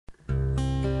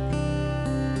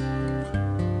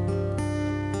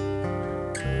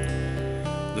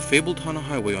fabled Hana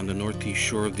Highway on the northeast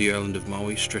shore of the island of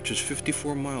Maui stretches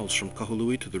 54 miles from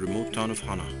Kahului to the remote town of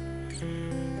Hana.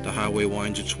 The highway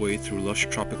winds its way through lush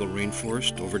tropical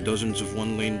rainforest, over dozens of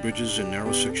one-lane bridges and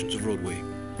narrow sections of roadway.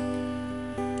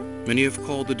 Many have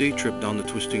called the day trip down the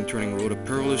twisting, turning road a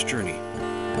perilous journey.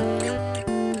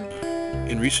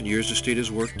 In recent years, the state has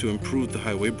worked to improve the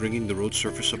highway, bringing the road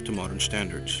surface up to modern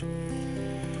standards.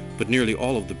 But nearly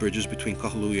all of the bridges between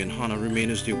Kahului and Hana remain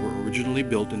as they were originally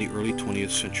built in the early 20th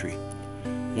century,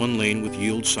 one lane with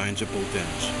yield signs at both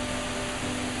ends.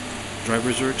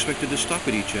 Drivers are expected to stop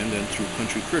at each end and, through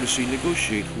country courtesy,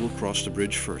 negotiate who will cross the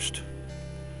bridge first.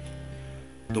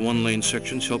 The one-lane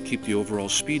sections help keep the overall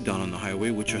speed down on the highway,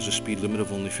 which has a speed limit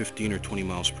of only 15 or 20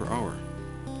 miles per hour.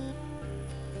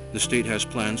 The state has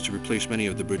plans to replace many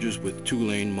of the bridges with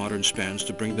two-lane modern spans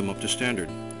to bring them up to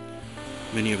standard.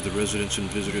 Many of the residents and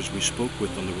visitors we spoke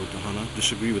with on the road to Hana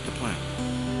disagree with the plan.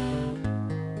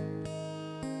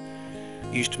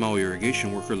 East Maui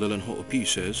irrigation worker Leland Ho'opi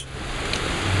says,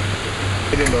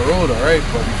 "Widen the road, alright,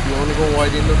 but if you only go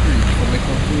widen the bridge, you can make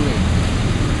them two lanes.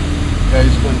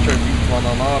 Guys going to try to beat one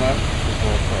another, there's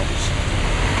no problems.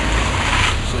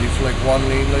 So if like one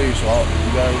lane there, so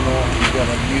you gotta know, you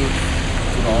gotta deal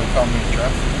with oncoming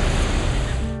traffic."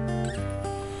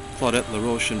 Claudette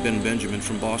LaRoche and Ben Benjamin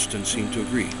from Boston seem to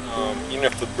agree.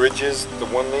 If the bridges, the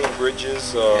one-lane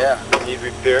bridges need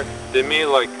repair, they may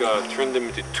turn them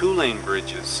into two-lane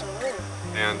bridges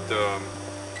and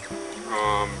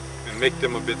make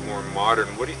them a bit more modern.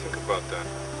 What do you think about that?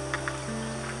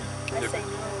 I say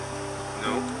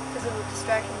no. Because it would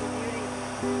distract from the beauty.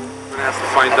 I have to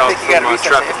find out from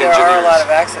traffic engineers. If there are a lot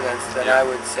of accidents, then Yeah. I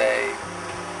would say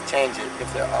change it.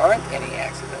 If there aren't any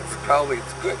accidents, probably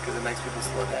it's good because it makes people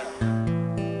slow down.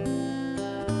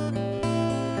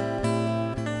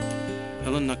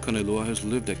 Helen Nakanelua has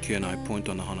lived at Kenai Point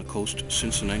on the Hana coast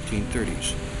since the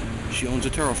 1930s. She owns a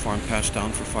taro farm passed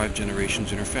down for 5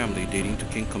 generations in her family, dating to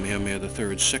King Kamehameha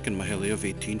III's second mahele of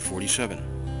 1847.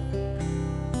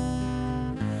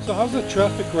 So how's the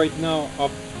traffic right now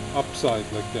upside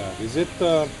like that? Is it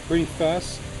pretty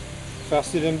fast?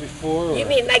 Faster than before? Or? You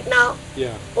mean like now?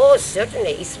 Yeah. Oh,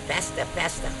 certainly it's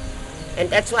faster. And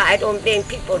that's why I don't blame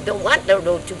people who don't want the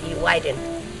road to be widened.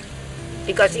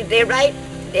 Because if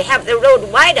they have the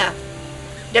road wider,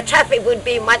 the traffic would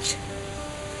be much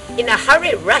in a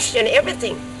hurry, rush and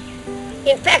everything.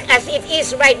 In fact, as it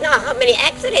is right now, how many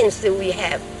accidents do we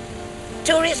have?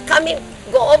 Tourists come in,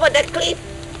 go over the cliff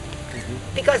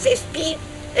because they speed,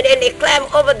 and then they climb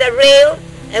over the rail,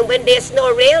 and when there's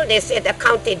no rail, they say the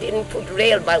county didn't put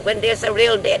rail, but when there's a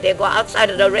rail there, they go outside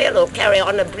of the rail or carry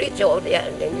on a bridge over there,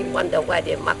 and then you wonder why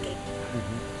they're mucky.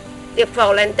 They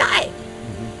fall and die.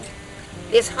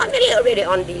 There's how many already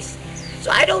on this?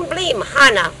 So I don't blame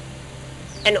Hana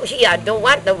and here don't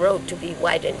want the road to be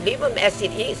widened. Leave them as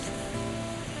it is.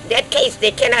 In that case,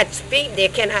 they cannot speed, they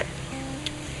cannot.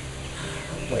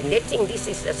 Well, they think this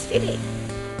is a city.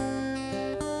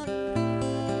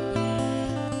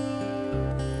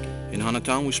 In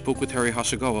Hanatown, we spoke with Harry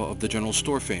Hasegawa of the General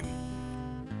Store fame.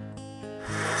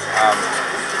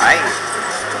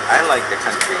 I like the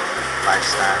country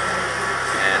lifestyle,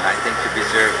 and I think to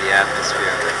preserve the atmosphere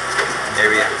of the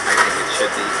area, I think it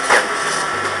should be kept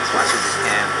as much as it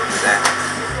can. That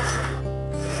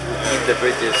keep the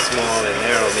bridges small and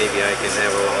narrow, maybe I can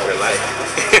have a longer life.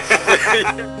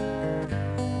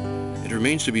 It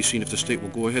remains to be seen if the state will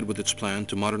go ahead with its plan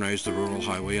to modernize the rural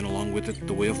highway and along with it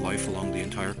the way of life along the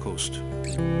entire coast.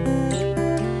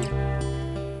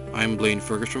 I'm Blaine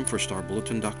Ferguson for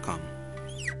StarBulletin.com.